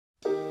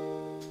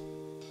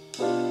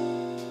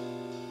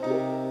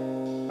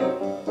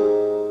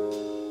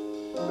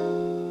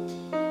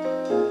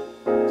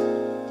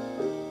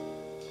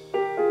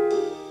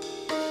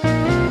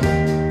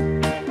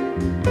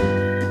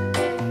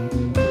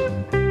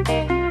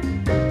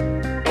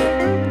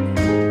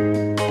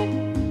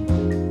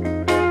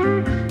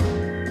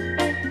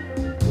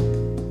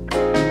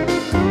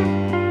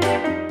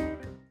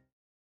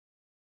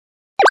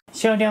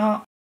終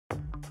了。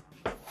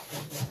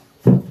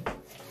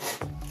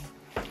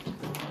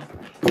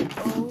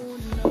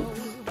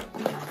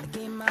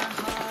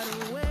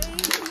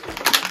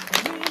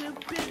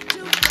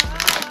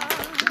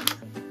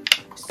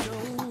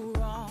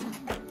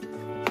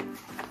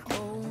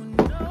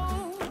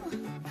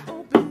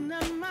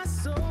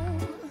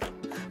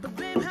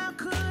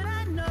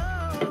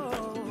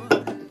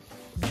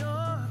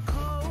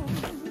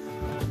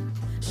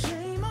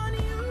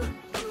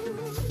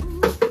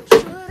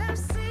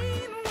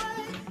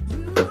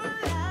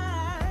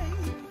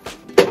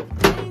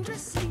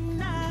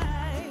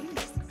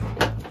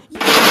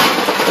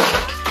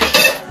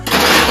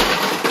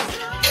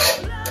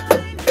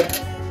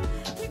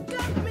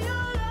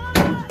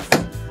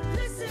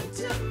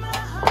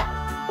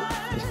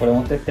これ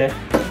持ってって。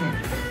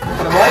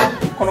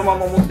このま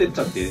ま持ってっ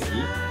ちゃっていい？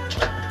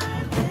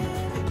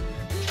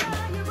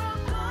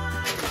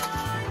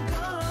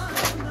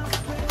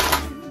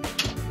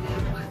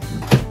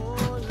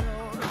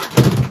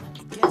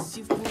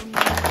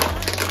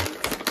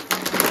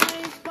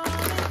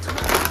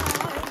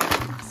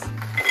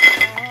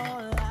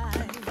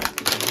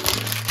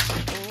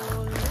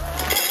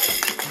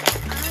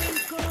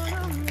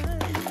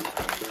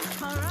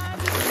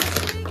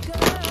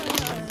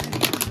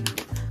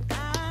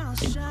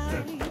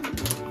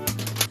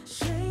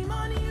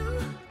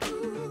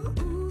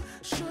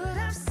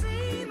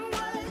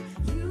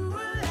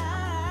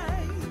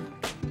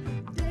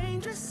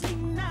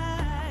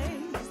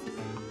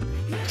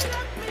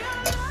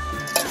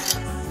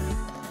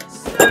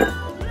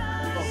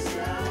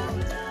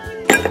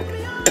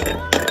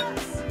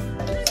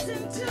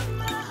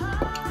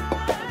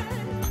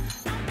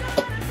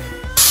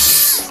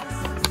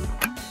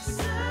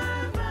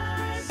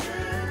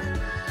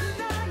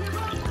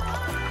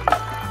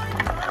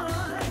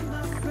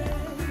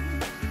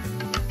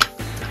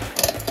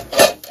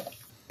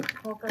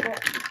放課後、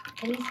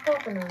テニスコ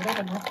ートの裏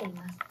で待ってい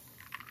ます。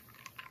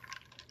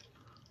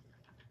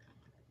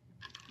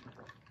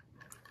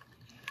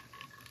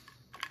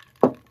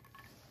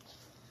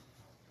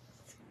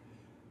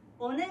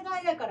お願い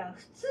だから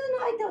普通の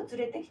相手を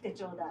連れてきて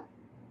ちょうだい。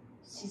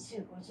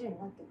40、50に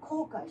なって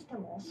後悔して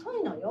も遅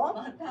いのよ。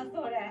また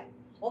それ。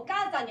お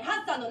母さんに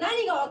ハッサンの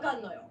何がわか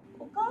んのよ。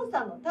お母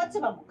さんの立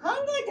場も考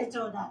えてち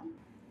ょうだ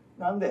い。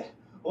なんで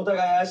お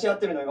互い愛し合っ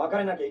てるのに別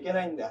れなきゃいけ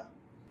ないんだよ。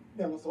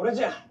でもそれ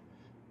じゃ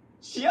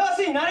幸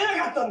せになれ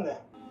なかったんだよ。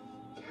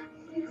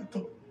ありがと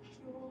う。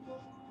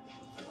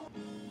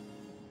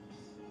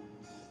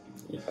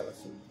いい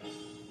話。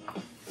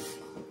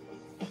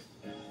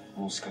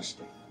もしかし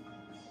て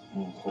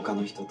もう他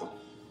の人と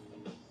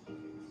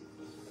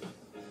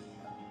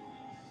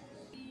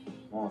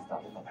モンスター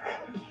とか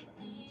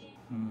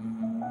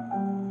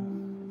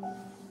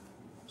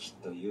き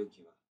っと勇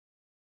気は。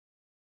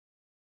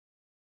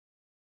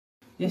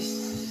よ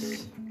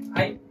し。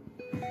はい。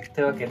と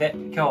いうわけで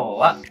今日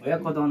は親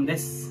子丼で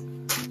す。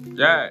イ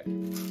ェ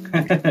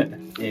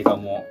イ。映画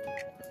も。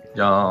い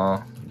や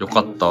ー、よ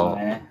かった。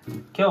ね、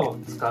今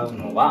日使う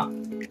のは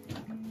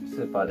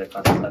スーパーで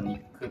買った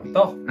肉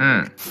と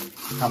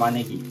玉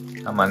ね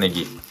ぎ。玉ね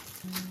ぎ。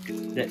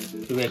で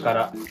上か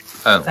ら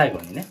最後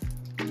にね、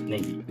ネ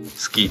ギ。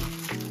好き。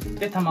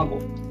で卵。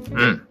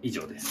以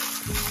上で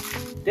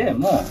す。で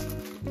も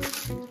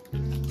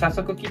う早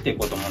速切ってい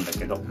こうと思うんだ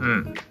けど、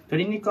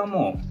鶏肉は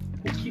も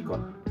う大きいから。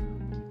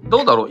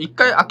どうだろう、一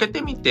回開け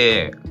てみ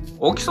て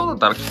大きそうだっ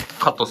たら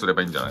カットすれ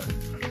ばいいんじゃない？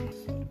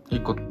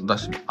一個出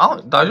し、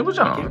あ、大丈夫じ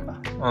ゃん。いける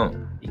か。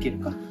いける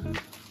か。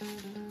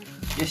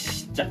よ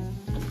し、じゃあ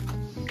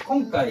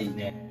今回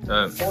ね、包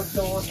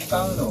丁を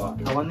使うのは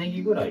玉ね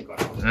ぎぐらいか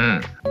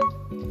な。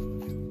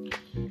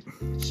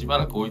しば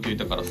らく置いとい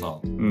たからさ、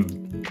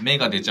芽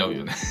が出ちゃう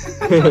よね。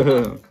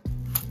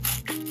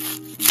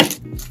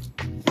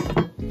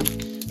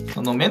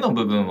その芽の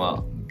部分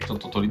はちょっ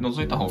と取り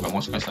除いた方が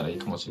もしかしたらいい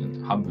かもしれな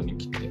い。半分に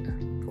切って。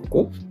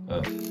ここ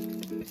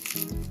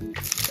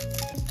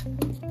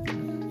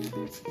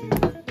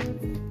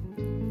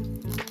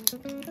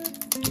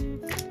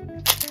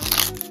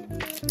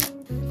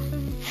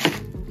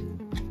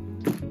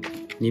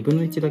2分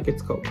の1だけ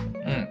使おう。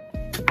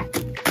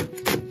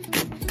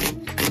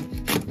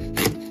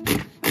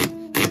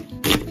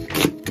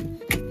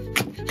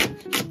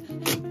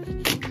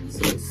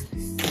スライスで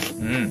す。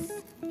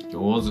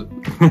上手。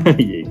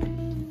いえいえ。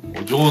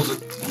お上手。い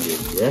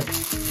えいえ。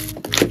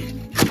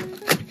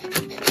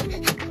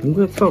どん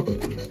ぐらい使うかな。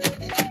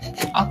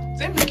あ、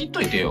全部切っ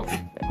といてよ。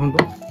ほんと？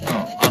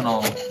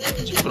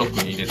ジップロッ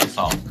クに入れて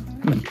さ、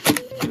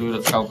いろいろ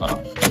使うから。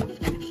は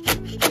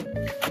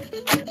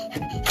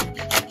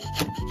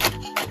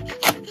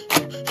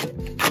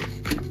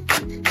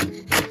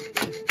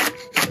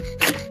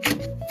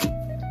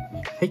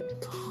い。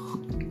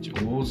上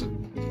手。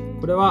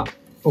これは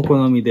お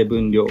好みで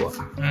分量は。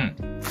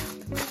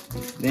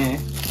ね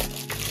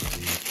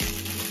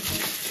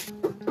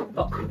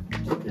と、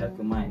ちょっと焼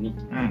く前に、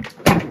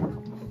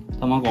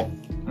卵。1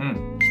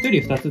人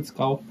2つ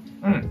使おう。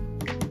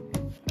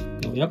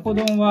親子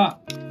丼は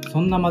そ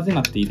んな混ぜ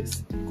なくていいで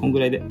す。こんぐ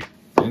らいで。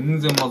全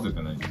然混ぜ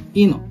てない。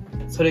いいの。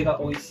それが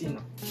美味しいの。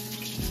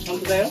本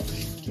当だよ。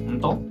ほん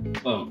と？う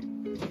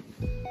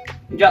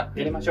ん。じゃあ、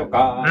やりましょう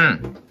か。う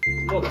ん。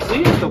もう、つ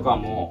ゆとか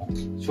も、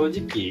正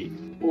直、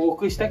多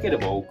くしたけれ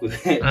ば多く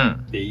で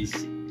いい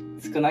し、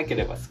少なけ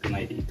れば少な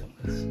いでいいと思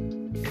うし。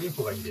いい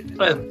方がいいん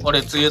だよね。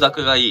俺、つゆだ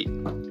くがいい。わ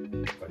か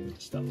りま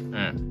した。う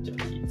ん。じゃ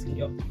あ、火つけ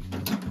よう。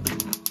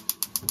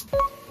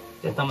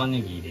で、玉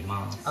ねぎ入れ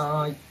ます。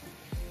はーい。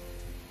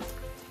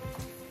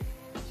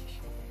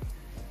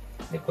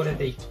で、これ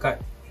で1回。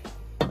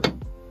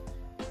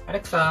アレ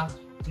クサ、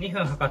2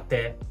分測っ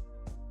て。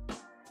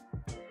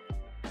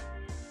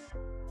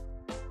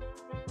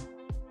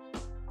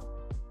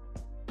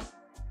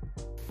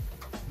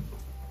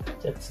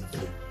じゃあ続い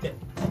て、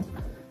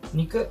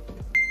肉。うん。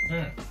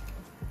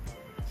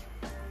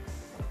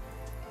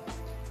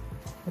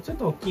ちょっ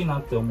と大きいな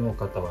って思う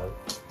方は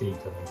切ってい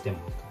ただいてもい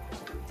い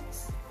と思いま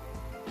す。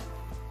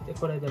で、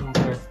これでもう一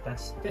回蓋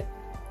して。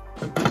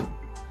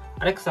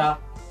アレクサ、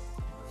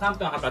3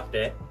分測っ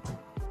て。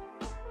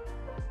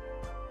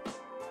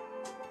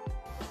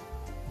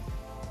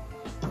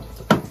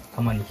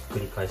たまにひっく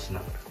り返しな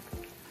がら。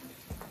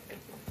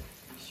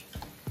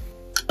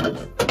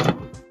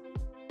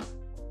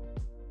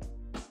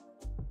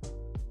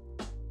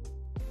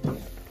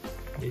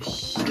よ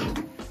し。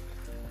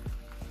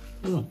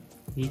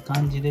いい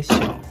感じでしょう。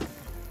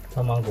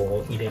卵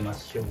を入れま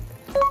しょう。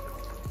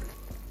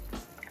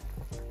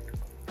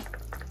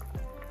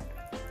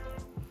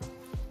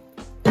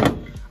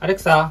アレ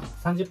クサ、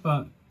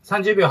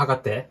30秒測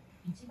って。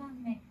1番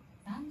目、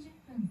30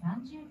分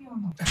30秒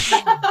の。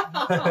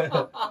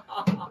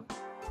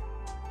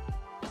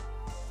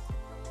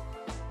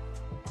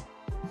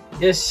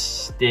よ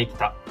し、でき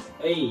た。は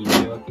い、と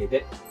いうわけ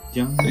で、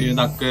じゃん。つゆ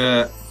だ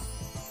く。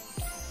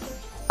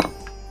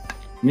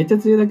めっちゃ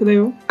つゆだくだ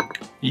よ。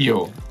いい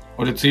よ。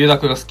俺、つゆだ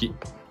くが好き。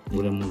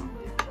俺もなんで。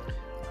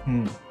う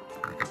ん。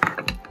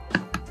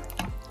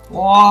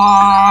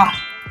わー。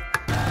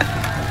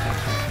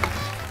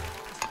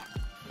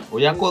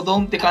親子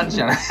丼って感じ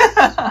じゃない？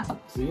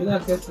つゆだ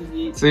くす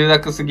ぎ。つゆだ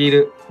くすぎ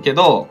るけ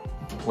ど、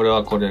俺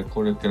はこれ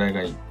くらい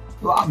がいい。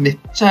うわ、めっ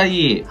ちゃ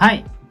いい。は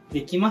い。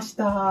できまし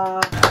た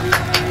ー。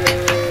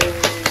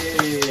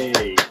イエ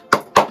ーイ。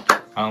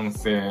完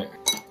成。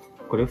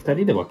これ2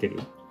人で分ける？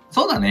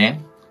そうだ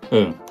ね。う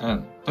ん。う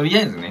ん。とり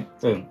あえずね。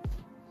うん。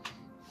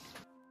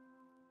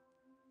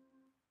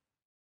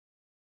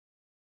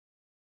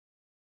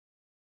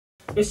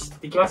よし、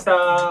できました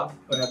ー。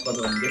親子丼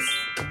です。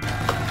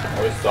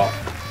美味しそう。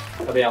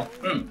食べよ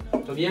う。う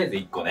ん。とりあえず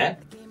1個ね。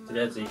と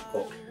りあえず1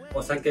個。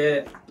お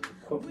酒、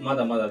ま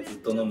だまだずっ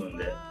と飲むん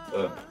で、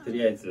うん。と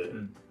りあえ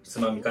ず、つ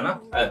まみか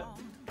な。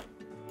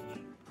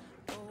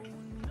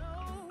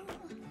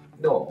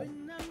どう？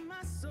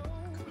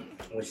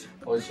美味しい。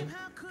美味しい？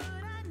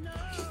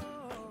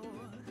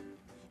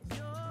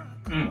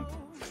うん。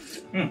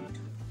うん。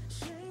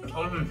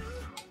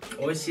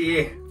美味し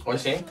い。美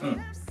味しい？うん。い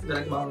た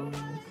だきます。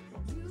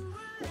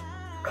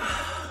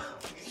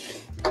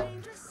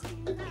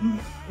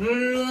美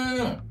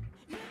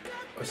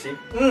味しい？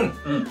うん。うん。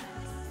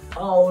あ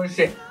ー、美味し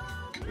い。よ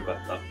かっ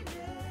た。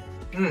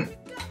うん。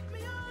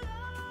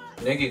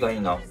ネギがい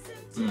いな。うん。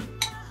つ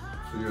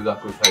ゆだ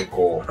く最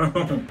高。いいね。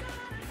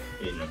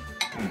う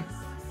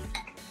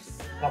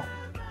ん。あ、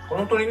こ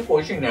の鶏肉美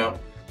味しいね。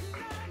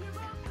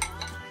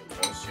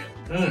美味しい。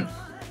うん。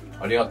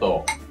ありが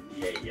とい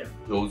やいや。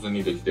う。上手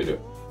にできてる。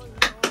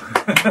あ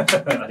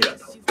りがと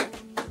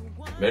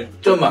めっ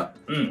ちゃうま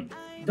う。うん。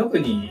特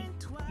に、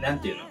な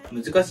んていうの、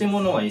難しい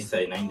ものは一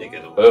切ないんだけ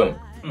ど。い。うん。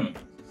うん。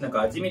なん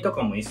か味見と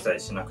かも一切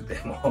しなくて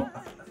も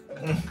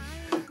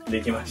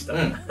できました。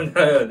な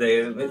の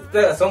で、だ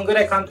からそんぐ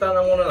らい簡単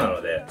なものな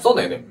ので。そう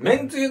だよね。め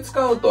んつゆ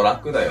使うと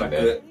楽だよ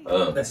ね。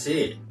楽。だ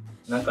し、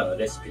なんかの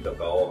レシピと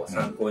かを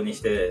参考に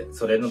して、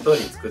それの通り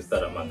作っ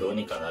たら、まあどう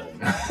にかなるん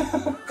で。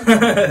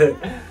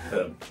う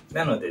ん。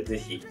なので、ぜ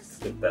ひ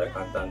作ったら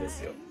簡単で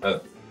すよ。うん。う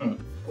ん。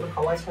これ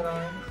可愛くない？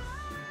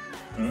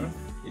うん？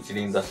一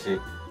輪だし。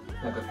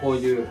なんかこう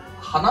いう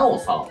花を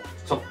さ、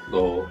ちょっ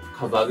と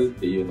飾るっ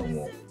ていうの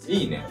も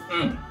いいね。う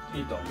ん。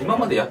いいと思う。今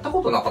までやった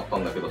ことなかった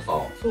んだけどさ。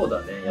そう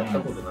だね。やった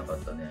ことなかっ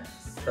たね。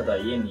ただ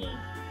家に、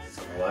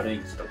その悪い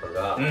気とか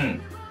が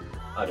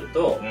ある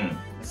と、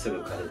すぐ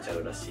枯れちゃ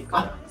うらしいか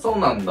ら。あ、そう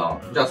なんだ。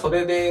じゃあそ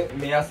れで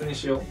目安に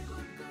しよう。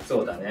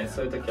そうだね。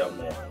そういう時は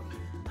もう。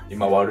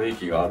今悪い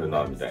気がある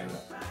な、みたいな。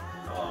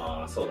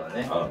ああ、そうだ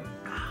ね。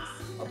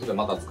後で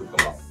また作っ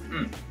てもらおう。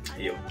うん。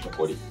いいよ。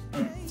残り。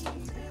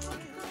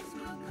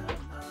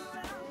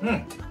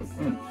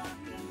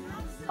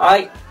は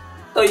い。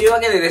というわ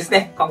けでです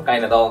ね、今回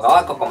の動画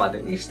はここま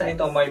でにしたい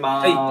と思い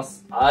ま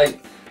す。はい。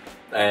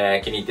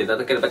気に入っていた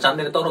だければチャン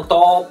ネル登録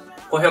と、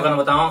高評価の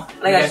ボタンを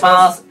お願いし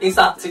ます。インス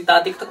タ、ツイッタ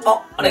ー、TikTok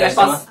もお願いし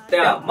ます。で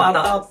はま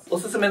たお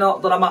すすめの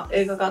ドラマ、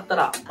映画があった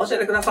ら教え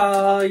てくだ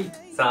さい。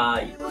さ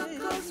ーい。